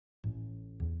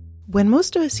When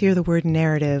most of us hear the word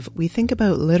narrative, we think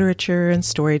about literature and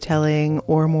storytelling,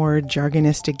 or more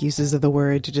jargonistic uses of the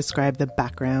word to describe the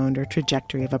background or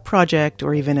trajectory of a project,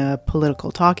 or even a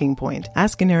political talking point.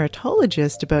 Ask a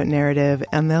narratologist about narrative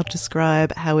and they'll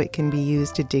describe how it can be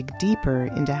used to dig deeper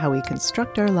into how we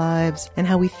construct our lives and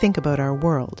how we think about our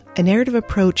world. A narrative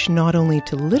approach not only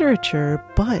to literature,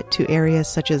 but to areas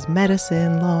such as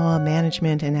medicine, law,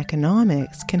 management, and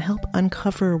economics can help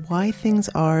uncover why things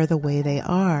are the way they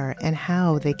are and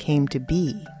how they came to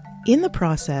be. In the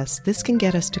process, this can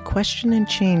get us to question and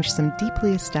change some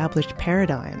deeply established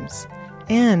paradigms,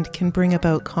 and can bring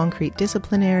about concrete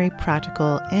disciplinary,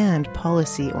 practical, and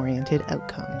policy-oriented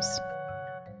outcomes.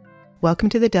 Welcome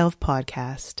to the Delve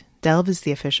podcast. Delve is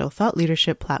the official thought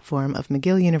leadership platform of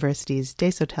McGill University's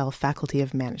Desautels Faculty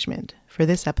of Management. For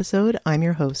this episode, I'm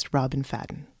your host, Robin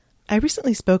Fadden. I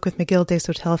recently spoke with McGill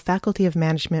Desautels Faculty of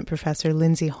Management professor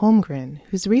Lindsay Holmgren,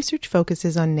 whose research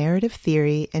focuses on narrative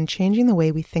theory and changing the way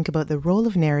we think about the role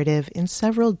of narrative in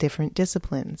several different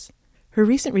disciplines. Her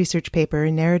recent research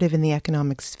paper, Narrative in the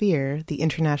Economic Sphere, the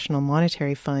International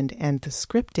Monetary Fund, and the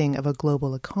Scripting of a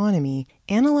Global Economy,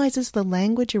 analyzes the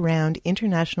language around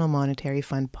International Monetary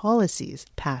Fund policies,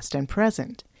 past and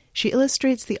present. She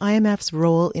illustrates the IMF's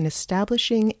role in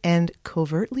establishing and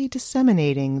covertly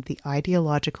disseminating the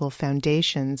ideological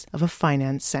foundations of a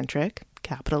finance-centric,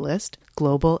 capitalist,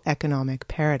 global economic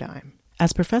paradigm.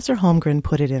 As Professor Holmgren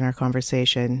put it in our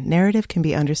conversation, narrative can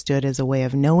be understood as a way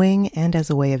of knowing and as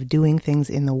a way of doing things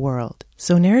in the world.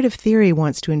 So narrative theory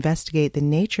wants to investigate the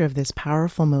nature of this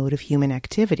powerful mode of human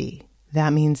activity.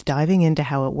 That means diving into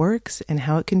how it works and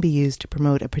how it can be used to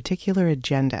promote a particular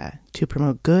agenda, to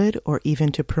promote good or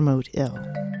even to promote ill.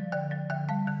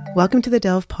 Welcome to the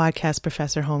Delve podcast,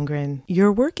 Professor Holmgren. Your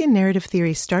work in narrative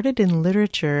theory started in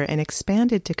literature and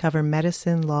expanded to cover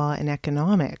medicine, law, and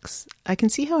economics. I can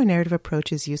see how a narrative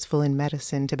approach is useful in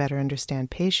medicine to better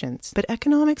understand patients, but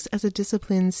economics as a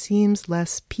discipline seems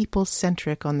less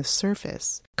people-centric on the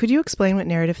surface. Could you explain what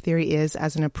narrative theory is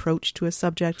as an approach to a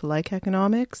subject like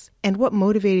economics? And what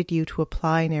motivated you to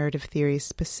apply narrative theory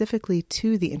specifically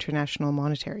to the International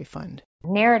Monetary Fund?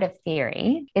 Narrative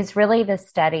theory is really the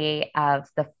study of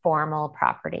the formal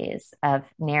properties of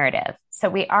narrative. So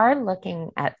we are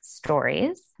looking at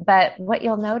stories, but what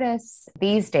you'll notice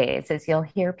these days is you'll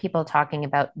hear people talking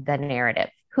about the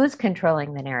narrative. Who's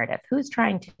controlling the narrative? Who's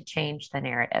trying to change the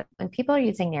narrative? When people are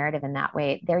using narrative in that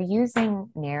way, they're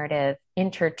using narrative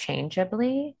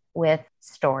interchangeably with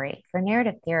story. For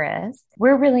narrative theorists,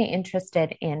 we're really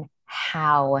interested in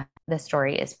how the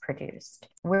story is produced.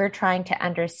 We're trying to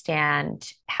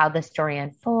understand how the story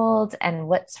unfolds and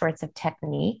what sorts of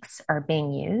techniques are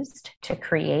being used to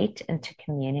create and to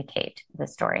communicate the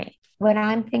story. When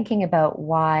I'm thinking about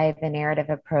why the narrative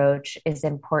approach is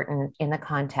important in the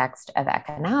context of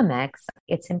economics,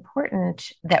 it's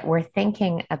important that we're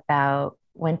thinking about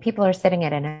when people are sitting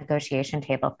at a negotiation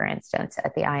table, for instance,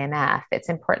 at the IMF, it's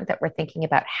important that we're thinking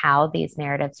about how these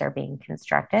narratives are being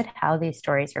constructed, how these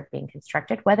stories are being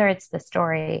constructed, whether it's the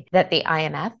story that the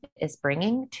IMF is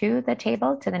bringing to the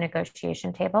table, to the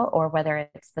negotiation table, or whether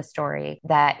it's the story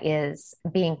that is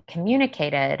being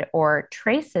communicated or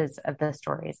traces of the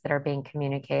stories that are being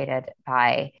communicated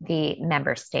by the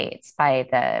member states, by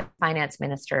the finance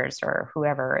ministers or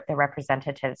whoever the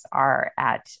representatives are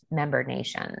at member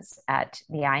nations, at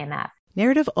the IMF.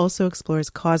 Narrative also explores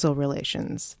causal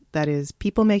relations, that is,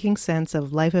 people making sense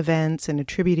of life events and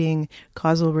attributing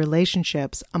causal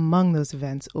relationships among those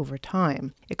events over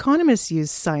time. Economists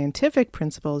use scientific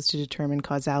principles to determine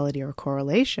causality or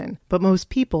correlation, but most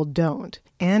people don't.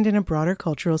 And in a broader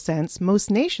cultural sense, most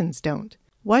nations don't.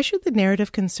 Why should the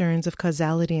narrative concerns of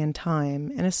causality and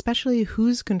time, and especially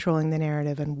who's controlling the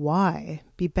narrative and why,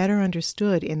 be better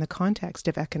understood in the context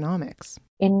of economics?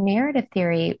 In narrative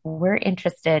theory, we're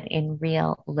interested in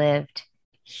real lived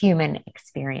human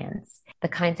experience. The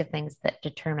kinds of things that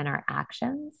determine our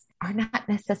actions are not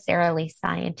necessarily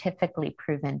scientifically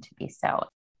proven to be so.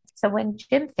 So when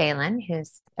Jim Phelan,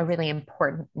 who's a really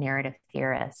important narrative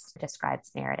theorist,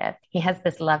 describes narrative, he has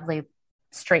this lovely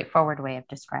straightforward way of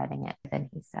describing it. And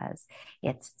he says,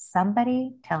 it's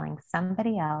somebody telling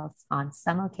somebody else on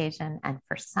some occasion and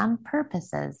for some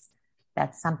purposes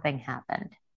that something happened.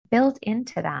 Built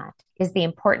into that is the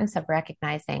importance of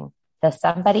recognizing the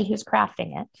somebody who's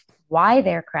crafting it, why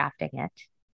they're crafting it,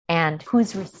 and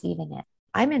who's receiving it.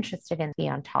 I'm interested in the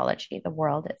ontology, the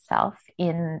world itself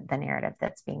in the narrative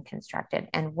that's being constructed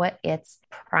and what its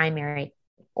primary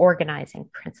organizing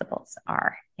principles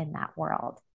are in that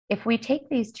world. If we take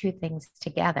these two things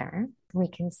together, We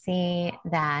can see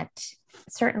that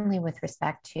certainly with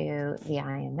respect to the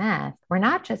IMF, we're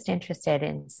not just interested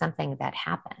in something that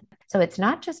happened. So it's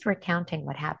not just recounting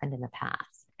what happened in the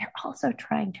past. They're also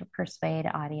trying to persuade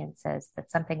audiences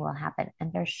that something will happen,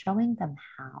 and they're showing them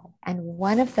how. And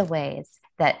one of the ways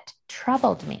that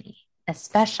troubled me,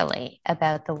 especially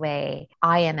about the way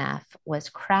IMF was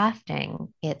crafting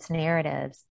its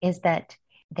narratives, is that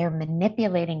they're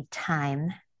manipulating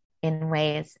time in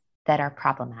ways that are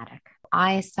problematic.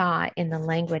 I saw in the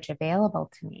language available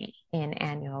to me in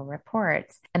annual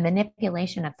reports a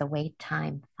manipulation of the way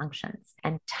time functions.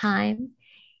 And time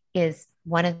is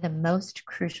one of the most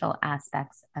crucial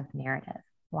aspects of narrative.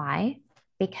 Why?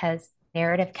 Because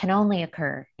narrative can only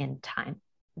occur in time.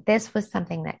 This was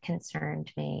something that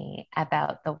concerned me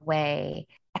about the way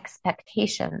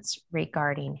expectations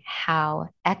regarding how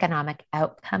economic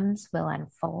outcomes will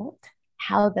unfold,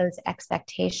 how those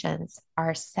expectations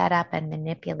are set up and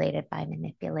manipulated by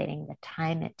manipulating the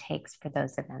time it takes for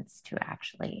those events to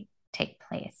actually take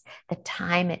place, the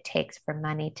time it takes for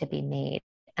money to be made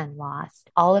and lost.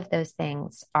 All of those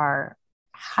things are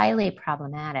highly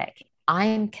problematic.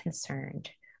 I'm concerned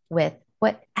with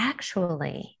what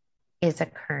actually is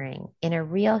occurring in a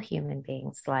real human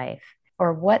being's life,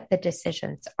 or what the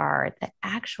decisions are that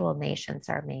actual nations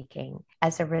are making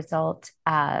as a result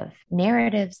of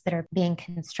narratives that are being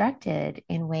constructed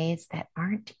in ways that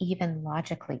aren't even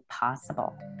logically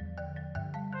possible.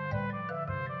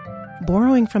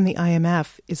 Borrowing from the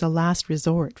IMF is a last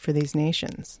resort for these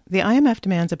nations. The IMF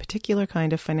demands a particular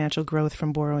kind of financial growth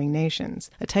from borrowing nations,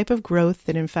 a type of growth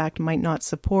that in fact might not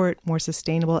support more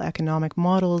sustainable economic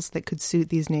models that could suit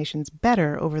these nations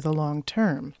better over the long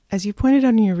term. As you pointed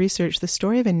out in your research, the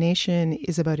story of a nation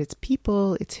is about its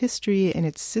people, its history, and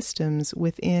its systems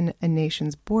within a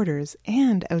nation's borders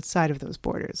and outside of those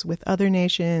borders, with other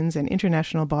nations and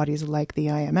international bodies like the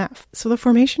IMF. So the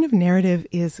formation of narrative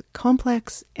is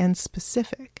complex and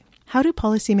specific. How do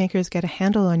policymakers get a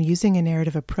handle on using a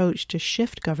narrative approach to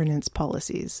shift governance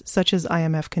policies, such as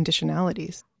IMF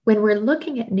conditionalities? When we're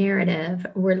looking at narrative,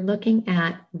 we're looking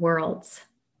at worlds.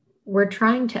 We're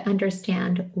trying to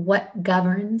understand what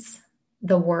governs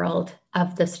the world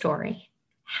of the story.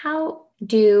 How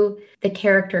do the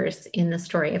characters in the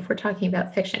story, if we're talking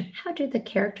about fiction, how do the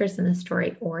characters in the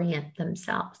story orient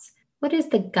themselves? What is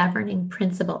the governing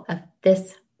principle of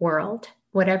this world,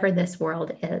 whatever this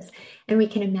world is? And we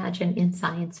can imagine in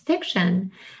science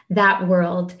fiction, that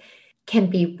world can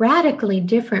be radically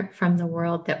different from the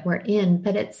world that we're in,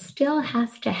 but it still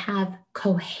has to have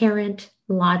coherent,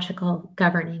 logical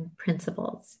governing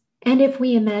principles. And if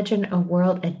we imagine a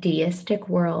world, a deistic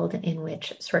world in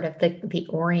which sort of the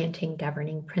orienting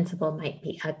governing principle might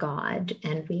be a god,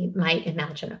 and we might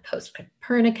imagine a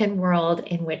post-Copernican world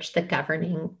in which the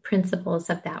governing principles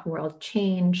of that world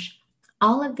change.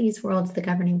 All of these worlds, the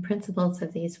governing principles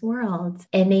of these worlds,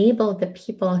 enable the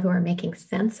people who are making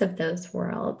sense of those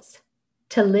worlds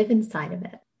to live inside of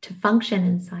it, to function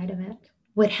inside of it.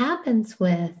 What happens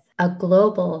with a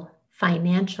global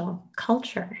financial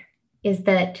culture is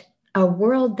that a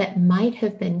world that might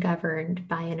have been governed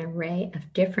by an array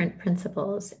of different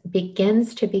principles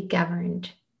begins to be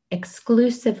governed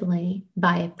exclusively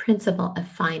by a principle of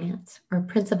finance or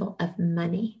principle of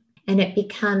money. And it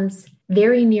becomes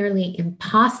very nearly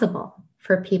impossible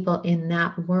for people in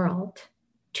that world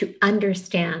to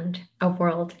understand a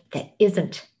world that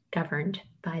isn't governed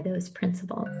by those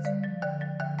principles.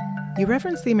 You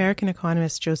reference the American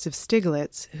economist Joseph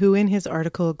Stiglitz, who in his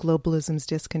article Globalism's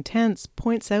Discontents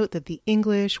points out that the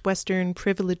English, Western,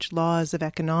 privileged laws of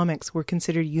economics were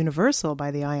considered universal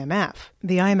by the IMF.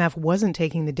 The IMF wasn't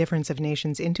taking the difference of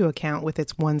nations into account with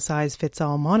its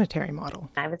one-size-fits-all monetary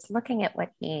model. I was looking at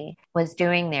what he was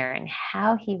doing there and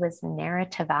how he was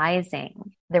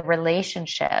narrativizing the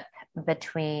relationship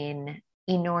between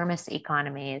enormous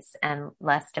economies and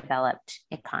less developed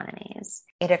economies.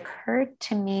 It occurred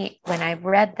to me when I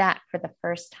read that for the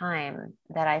first time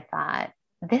that I thought,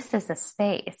 this is a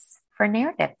space for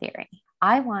narrative theory.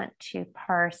 I want to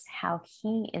parse how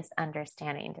he is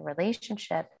understanding the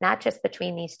relationship, not just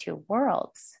between these two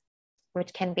worlds,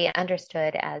 which can be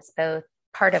understood as both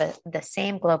part of the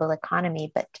same global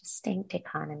economy, but distinct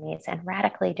economies and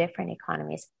radically different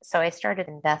economies. So I started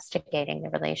investigating the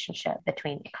relationship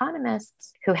between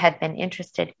economists who had been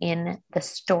interested in the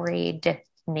storied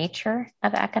nature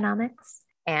of economics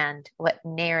and what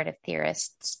narrative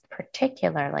theorists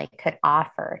particularly could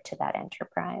offer to that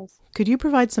enterprise. Could you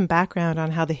provide some background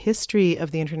on how the history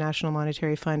of the International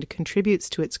Monetary Fund contributes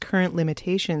to its current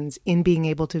limitations in being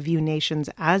able to view nations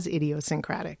as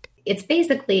idiosyncratic? It's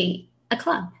basically a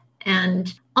club.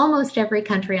 And almost every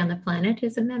country on the planet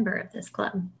is a member of this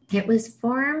club. It was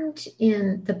formed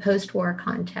in the post-war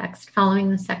context following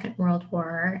the Second World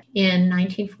War in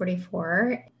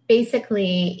 1944,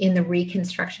 basically in the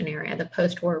Reconstruction era, the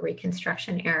post-war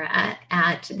Reconstruction era,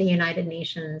 at the United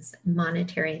Nations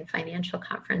Monetary and Financial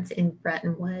Conference in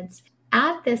Bretton Woods.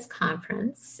 At this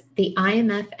conference, the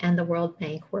IMF and the World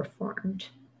Bank were formed.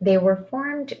 They were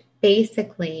formed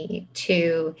basically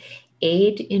to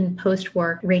aid in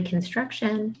post-war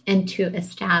reconstruction and to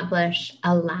establish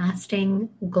a lasting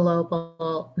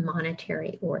global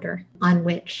monetary order on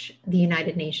which the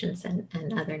United Nations and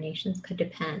other nations could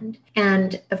depend.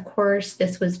 And of course,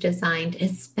 this was designed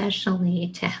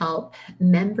especially to help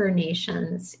member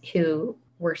nations who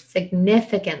were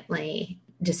significantly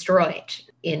destroyed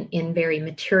in very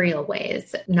material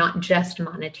ways, not just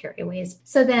monetary ways.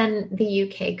 So then the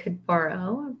UK could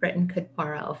borrow, Britain could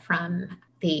borrow from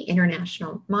the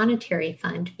International Monetary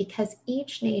Fund because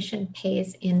each nation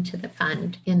pays into the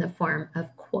fund in the form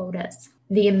of quotas.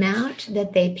 The amount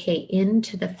that they pay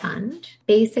into the fund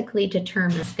basically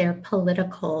determines their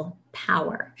political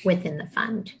power within the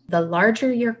fund. The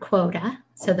larger your quota,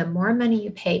 so the more money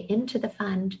you pay into the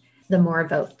fund, the more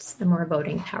votes, the more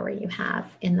voting power you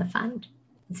have in the fund.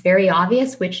 It's very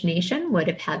obvious which nation would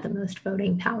have had the most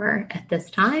voting power at this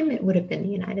time. It would have been the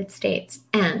United States.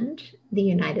 And the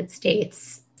United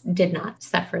States did not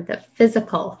suffer the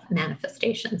physical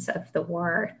manifestations of the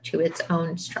war to its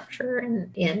own structure and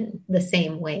in the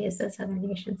same ways as other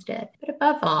nations did. But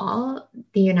above all,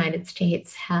 the United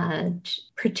States had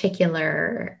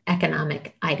particular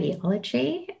economic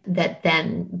ideology that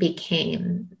then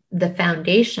became the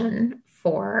foundation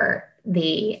for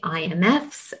the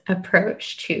IMF's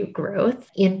approach to growth,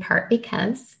 in part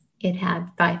because it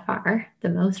had by far the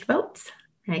most votes,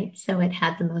 right? So it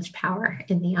had the most power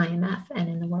in the IMF and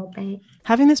in the World Bank.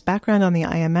 Having this background on the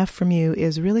IMF from you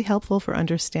is really helpful for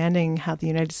understanding how the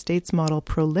United States model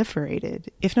proliferated,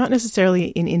 if not necessarily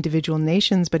in individual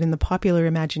nations, but in the popular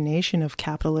imagination of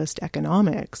capitalist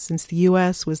economics, since the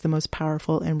US was the most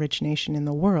powerful and rich nation in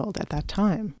the world at that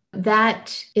time.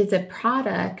 That is a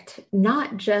product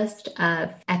not just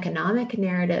of economic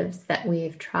narratives that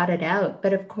we've trotted out,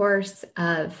 but of course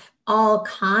of all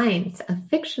kinds of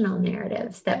fictional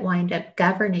narratives that wind up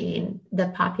governing the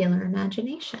popular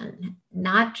imagination,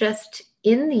 not just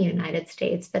in the United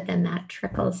States, but then that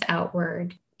trickles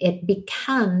outward. It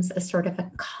becomes a sort of a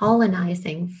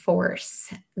colonizing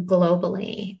force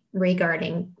globally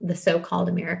regarding the so-called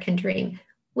American dream,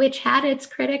 which had its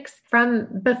critics from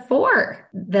before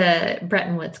the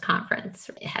Bretton Woods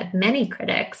Conference. It had many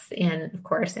critics of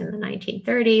course, in the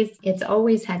 1930s. It's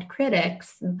always had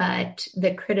critics, but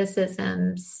the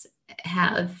criticisms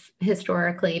have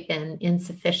historically been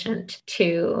insufficient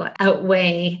to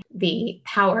outweigh the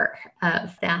power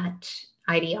of that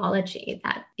ideology,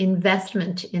 that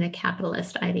investment in a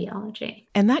capitalist ideology.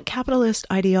 And that capitalist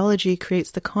ideology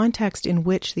creates the context in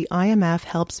which the IMF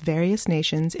helps various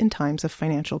nations in times of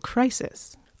financial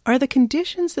crisis. Are the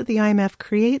conditions that the IMF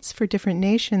creates for different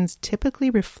nations typically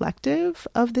reflective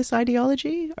of this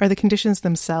ideology? Are the conditions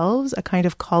themselves a kind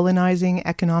of colonizing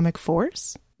economic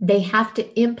force? They have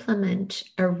to implement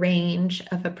a range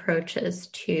of approaches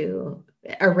to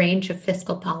a range of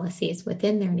fiscal policies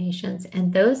within their nations.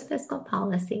 And those fiscal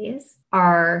policies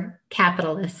are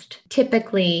capitalist,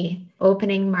 typically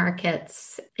opening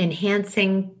markets,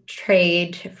 enhancing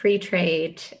trade, free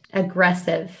trade,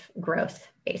 aggressive growth,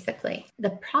 basically.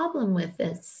 The problem with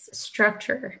this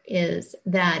structure is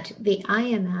that the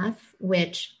IMF,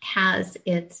 which has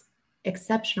its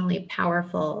exceptionally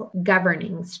powerful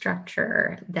governing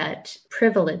structure that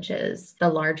privileges the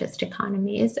largest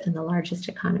economies, and the largest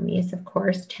economies, of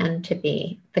course, tend to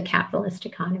be the capitalist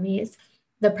economies.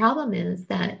 The problem is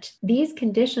that these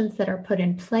conditions that are put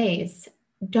in place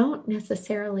don't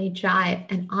necessarily jive,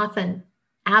 and often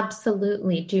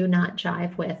absolutely do not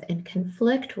jive with and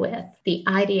conflict with the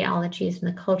ideologies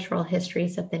and the cultural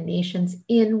histories of the nations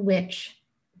in which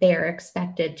they are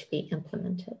expected to be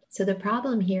implemented. So the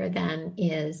problem here then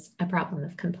is a problem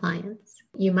of compliance.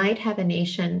 You might have a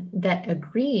nation that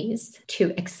agrees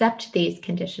to accept these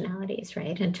conditionalities,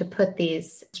 right, and to put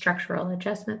these structural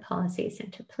adjustment policies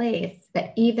into place.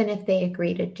 But even if they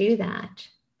agree to do that,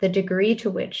 the degree to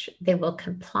which they will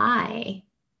comply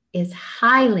is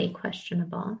highly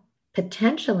questionable.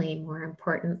 Potentially, more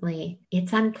importantly,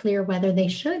 it's unclear whether they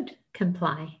should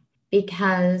comply.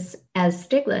 Because as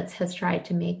Stiglitz has tried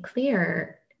to make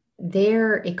clear,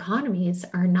 their economies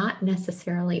are not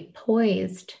necessarily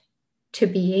poised to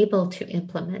be able to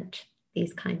implement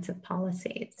these kinds of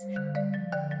policies.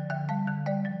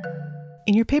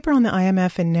 In your paper on the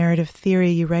IMF and narrative theory,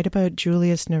 you write about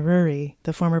Julius Nyerere,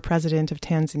 the former president of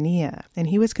Tanzania, and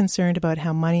he was concerned about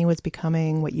how money was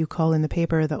becoming what you call in the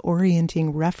paper the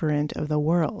orienting referent of the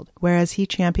world, whereas he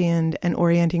championed an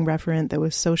orienting referent that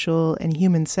was social and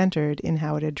human-centered in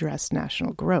how it addressed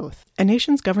national growth. A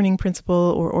nation's governing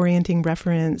principle or orienting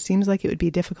referent seems like it would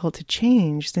be difficult to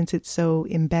change since it's so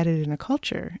embedded in a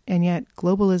culture, and yet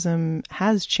globalism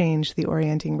has changed the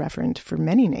orienting referent for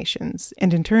many nations,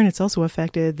 and in turn it's also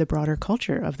affected the broader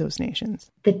culture of those nations.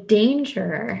 The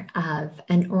danger of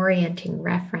an orienting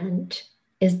referent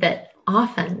is that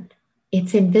often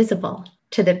it's invisible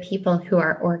to the people who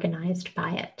are organized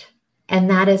by it. And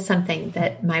that is something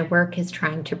that my work is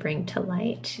trying to bring to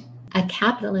light. A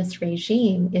capitalist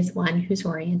regime is one whose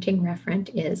orienting referent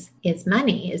is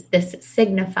money, is this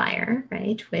signifier,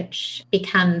 right? Which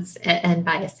becomes, and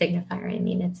by a signifier, I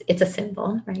mean it's a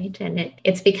symbol, right? And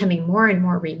it's becoming more and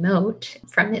more remote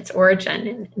from its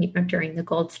origin. And during the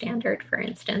gold standard, for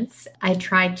instance, I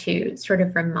try to sort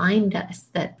of remind us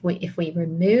that if we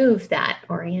remove that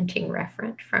orienting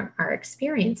referent from our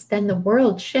experience, then the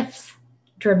world shifts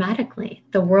dramatically,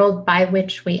 the world by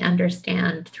which we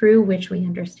understand, through which we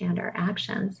understand our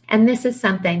actions. And this is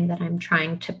something that I'm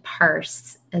trying to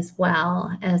parse as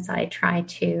well as I try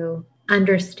to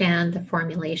understand the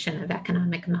formulation of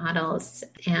economic models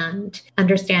and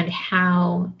understand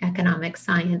how economic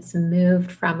science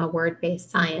moved from a word-based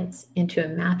science into a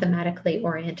mathematically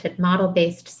oriented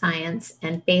model-based science.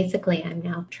 And basically, I'm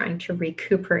now trying to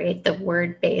recuperate the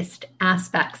word-based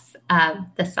aspects of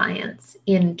the science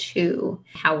into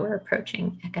how we're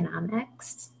approaching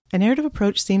economics. A narrative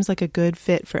approach seems like a good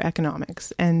fit for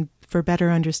economics and for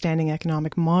better understanding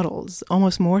economic models,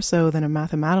 almost more so than a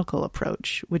mathematical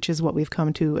approach, which is what we've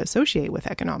come to associate with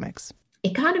economics.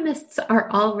 Economists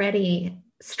are already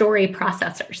story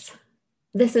processors.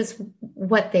 This is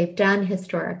what they've done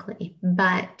historically,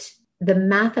 but the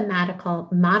mathematical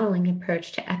modeling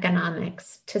approach to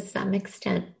economics to some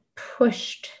extent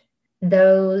pushed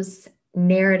those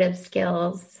narrative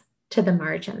skills to the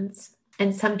margins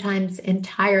and sometimes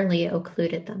entirely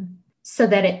occluded them, so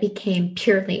that it became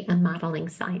purely a modeling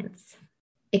science.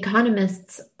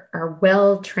 Economists are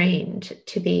well trained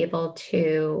to be able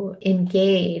to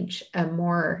engage a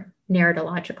more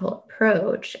narratological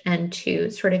approach and to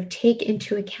sort of take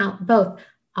into account both.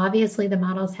 Obviously, the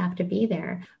models have to be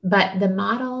there, but the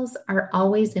models are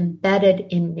always embedded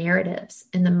in narratives,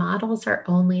 and the models are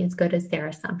only as good as their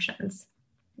assumptions.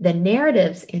 The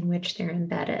narratives in which they're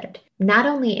embedded not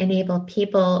only enable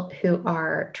people who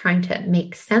are trying to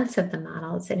make sense of the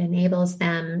models, it enables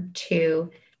them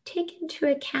to take into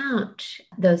account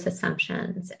those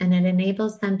assumptions, and it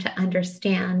enables them to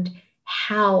understand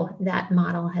how that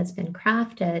model has been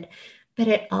crafted. But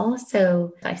it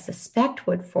also, I suspect,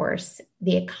 would force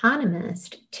the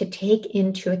economist to take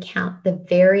into account the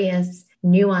various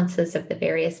nuances of the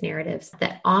various narratives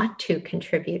that ought to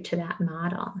contribute to that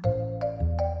model.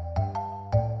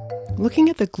 Looking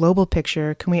at the global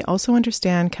picture, can we also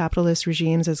understand capitalist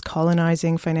regimes as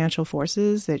colonizing financial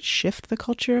forces that shift the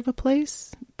culture of a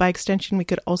place? By extension, we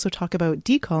could also talk about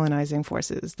decolonizing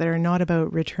forces that are not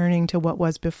about returning to what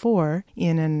was before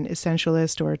in an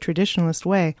essentialist or traditionalist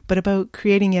way, but about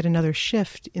creating yet another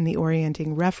shift in the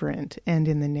orienting referent and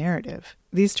in the narrative.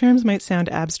 These terms might sound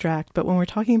abstract, but when we're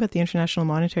talking about the International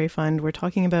Monetary Fund, we're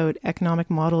talking about economic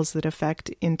models that affect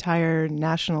entire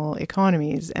national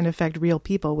economies and affect real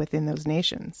people within those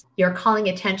nations. You're calling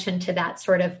attention to that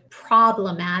sort of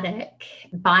problematic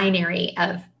binary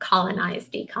of colonize,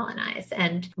 decolonize,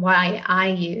 and why I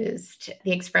used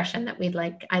the expression that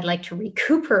I'd like to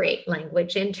recuperate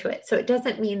language into it. So it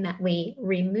doesn't mean that we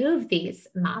remove these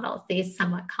models, these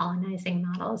somewhat colonizing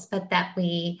models, but that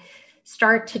we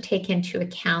start to take into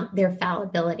account their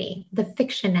fallibility, the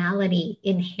fictionality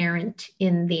inherent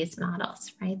in these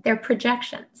models, right? They're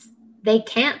projections. They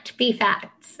can't be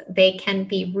facts. They can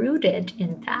be rooted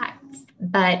in facts,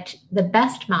 but the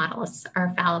best models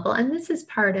are fallible. And this is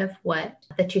part of what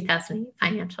the 2008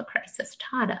 financial crisis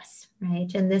taught us,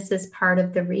 right? And this is part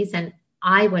of the reason,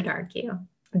 I would argue,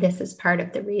 this is part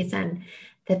of the reason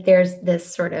that there's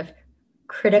this sort of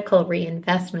critical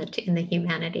reinvestment in the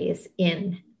humanities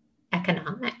in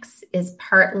economics, is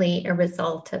partly a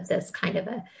result of this kind of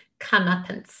a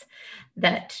comeuppance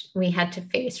that we had to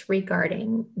face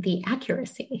regarding the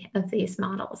accuracy of these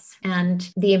models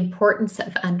and the importance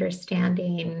of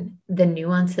understanding the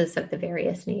nuances of the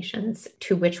various nations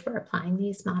to which we're applying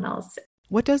these models.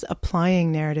 What does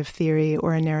applying narrative theory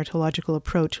or a narratological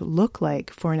approach look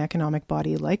like for an economic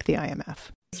body like the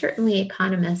IMF? Certainly,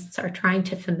 economists are trying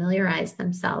to familiarize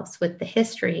themselves with the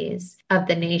histories of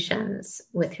the nations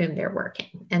with whom they're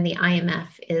working. And the IMF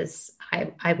is,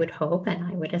 I would hope and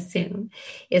I would assume,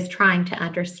 is trying to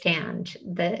understand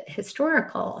the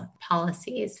historical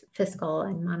policies, fiscal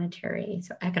and monetary,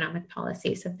 so economic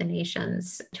policies of the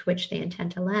nations to which they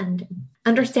intend to lend.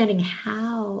 Understanding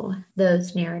how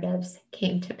those narratives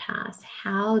came to pass,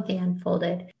 how they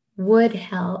unfolded, would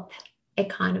help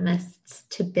economists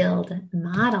to build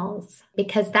models,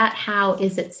 because that how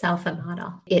is itself a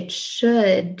model. It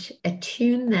should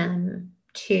attune them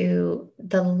to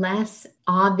the less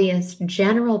obvious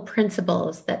general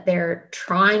principles that they're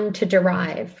trying to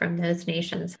derive from those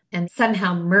nations and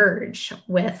somehow merge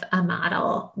with a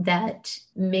model that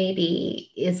maybe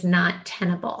is not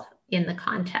tenable in the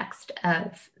context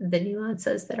of the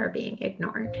nuances that are being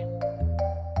ignored.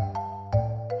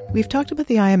 We've talked about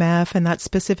the IMF and that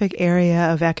specific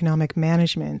area of economic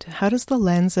management. How does the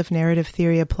lens of narrative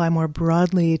theory apply more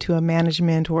broadly to a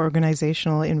management or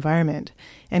organizational environment?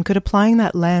 And could applying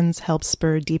that lens help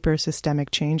spur deeper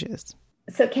systemic changes?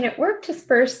 So can it work to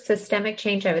spur systemic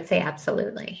change? I would say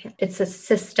absolutely. It's a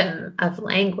system of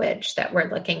language that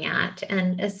we're looking at.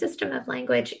 And a system of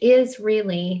language is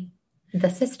really the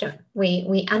system.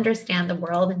 We understand the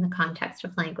world in the context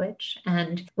of language,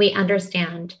 and we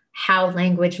understand how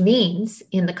language means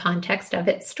in the context of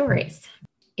its stories.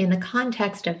 In the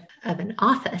context of an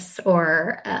office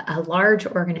or a large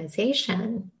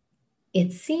organization,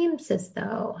 it seems as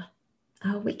though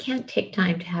we can't take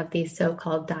time to have these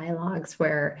so-called dialogues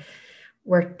where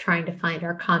we're trying to find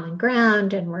our common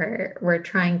ground and we're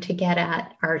trying to get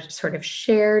at our sort of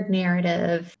shared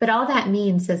narrative. But all that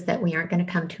means is that we aren't going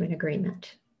to come to an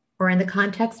agreement. Or in the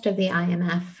context of the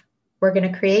IMF, we're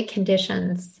going to create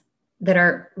conditions that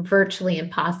are virtually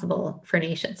impossible for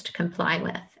nations to comply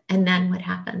with. And then what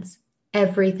happens?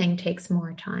 Everything takes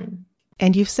more time.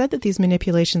 And you've said that these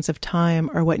manipulations of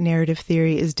time are what narrative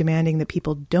theory is demanding that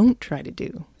people don't try to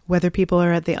do. Whether people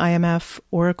are at the IMF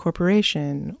or a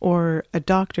corporation or a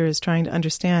doctor is trying to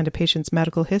understand a patient's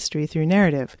medical history through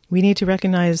narrative, we need to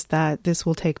recognize that this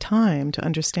will take time to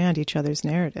understand each other's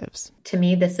narratives. To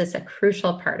me, this is a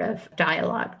crucial part of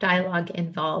dialogue. Dialogue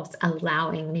involves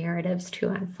allowing narratives to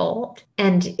unfold.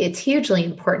 And it's hugely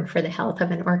important for the health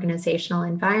of an organizational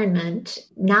environment,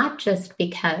 not just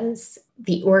because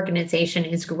the organization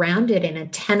is grounded in a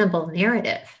tenable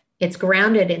narrative. It's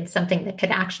grounded in something that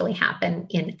could actually happen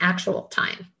in actual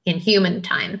time, in human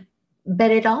time.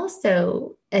 But it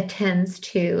also attends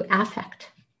to affect.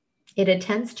 It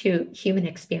attends to human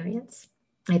experience.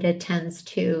 It attends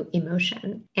to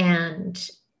emotion. And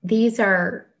these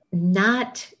are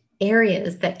not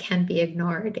areas that can be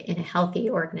ignored in a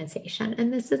healthy organization.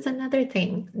 And this is another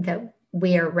thing that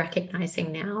we are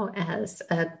recognizing now as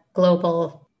a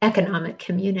global economic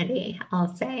community,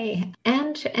 I'll say,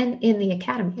 and in the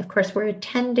academy. Of course, we're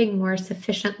attending more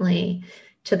sufficiently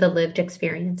to the lived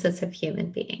experiences of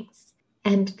human beings.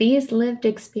 And these lived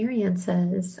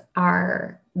experiences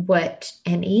are what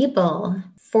enable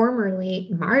formerly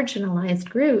marginalized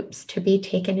groups to be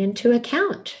taken into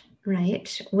account,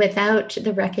 right? Without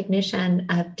the recognition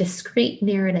of discrete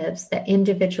narratives that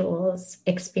individuals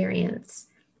experience,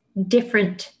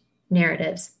 different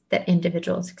narratives that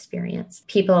individuals experience.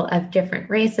 People of different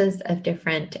races, of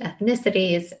different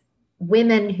ethnicities,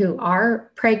 women who are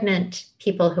pregnant,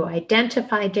 people who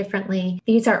identify differently.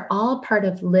 These are all part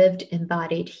of lived,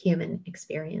 embodied human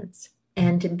experience.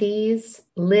 And these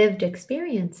lived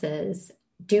experiences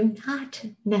do not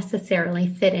necessarily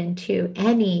fit into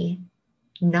any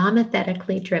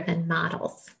nomothetically driven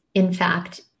models. In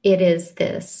fact, it is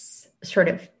this sort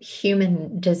of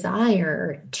human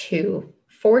desire to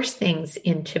force things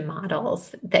into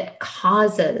models that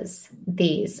causes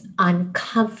these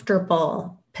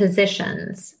uncomfortable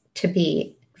positions to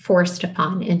be forced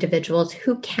upon individuals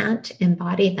who can't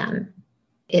embody them.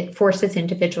 It forces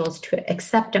individuals to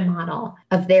accept a model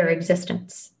of their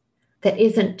existence that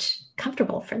isn't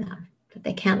comfortable for them, that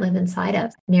they can't live inside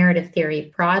of. Narrative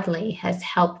theory broadly has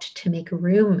helped to make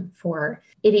room for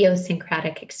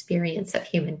idiosyncratic experience of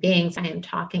human beings. I am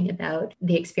talking about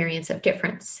the experience of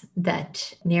difference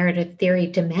that narrative theory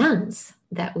demands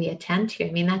that we attend to.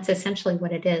 I mean, that's essentially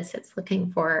what it is. It's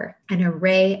looking for an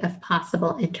array of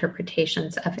possible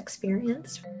interpretations of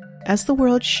experience. As the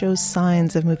world shows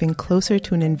signs of moving closer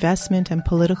to an investment and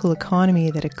political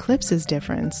economy that eclipses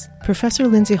difference, Professor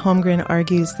Lindsay Holmgren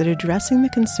argues that addressing the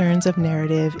concerns of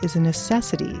narrative is a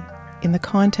necessity in the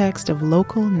context of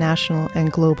local, national,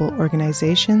 and global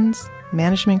organizations,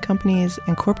 management companies,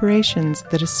 and corporations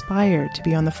that aspire to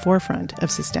be on the forefront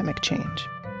of systemic change.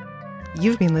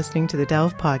 You've been listening to the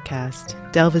Delve podcast.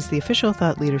 Delve is the official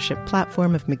thought leadership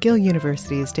platform of McGill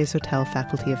University's Desautels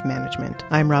Faculty of Management.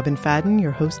 I'm Robin Fadden,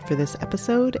 your host for this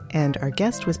episode, and our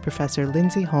guest was Professor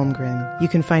Lindsay Holmgren. You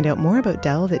can find out more about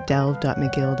Delve at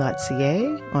delve.mcgill.ca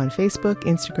on Facebook,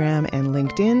 Instagram, and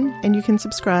LinkedIn, and you can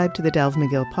subscribe to the Delve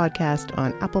McGill podcast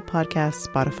on Apple Podcasts,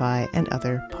 Spotify, and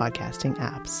other podcasting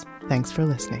apps. Thanks for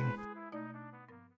listening.